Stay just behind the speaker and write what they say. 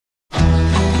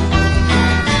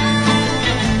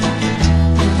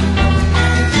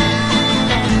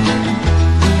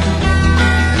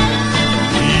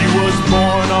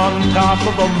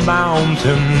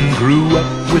mountain grew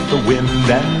up with the wind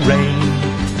and rain,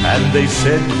 and they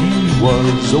said he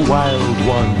was a wild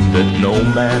one that no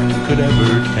man could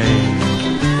ever tame.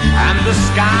 And the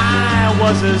sky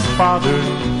was his father,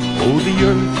 oh, the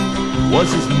earth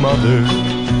was his mother.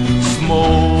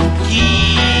 Smoky,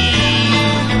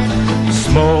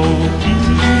 Smoky,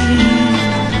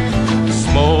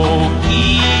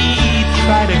 Smoky,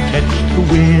 try to catch the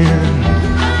wind.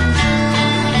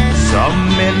 Some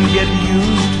men get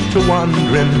used to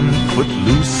wandering,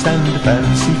 footloose and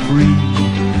fancy free,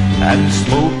 and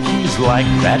Smoky's like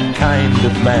that kind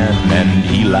of man, and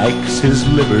he likes his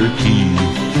liberty.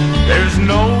 There's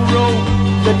no rope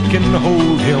that can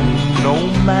hold him, no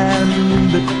man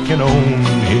that can own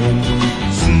him.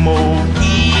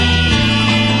 Smoky,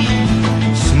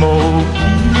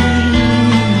 Smoky,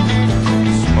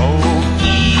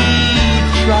 Smoky,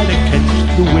 try to catch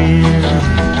the wind.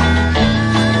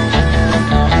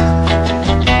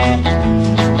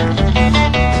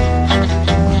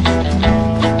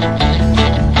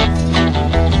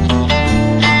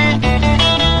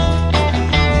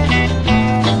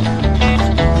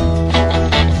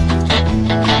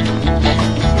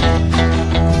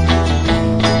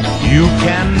 You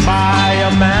can buy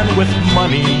a man with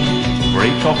money,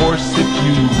 break a horse if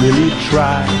you really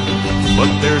try, but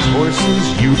there's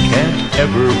horses you can't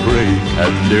ever break,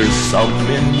 and there's some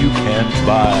men you can't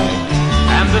buy.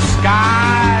 And the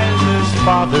sky's his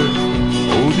father,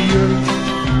 oh, the earth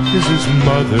is his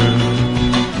mother.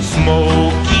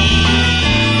 Smoky,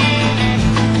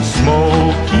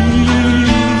 Smoky,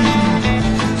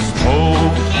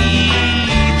 Smoky,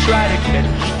 try to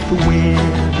catch the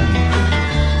wind.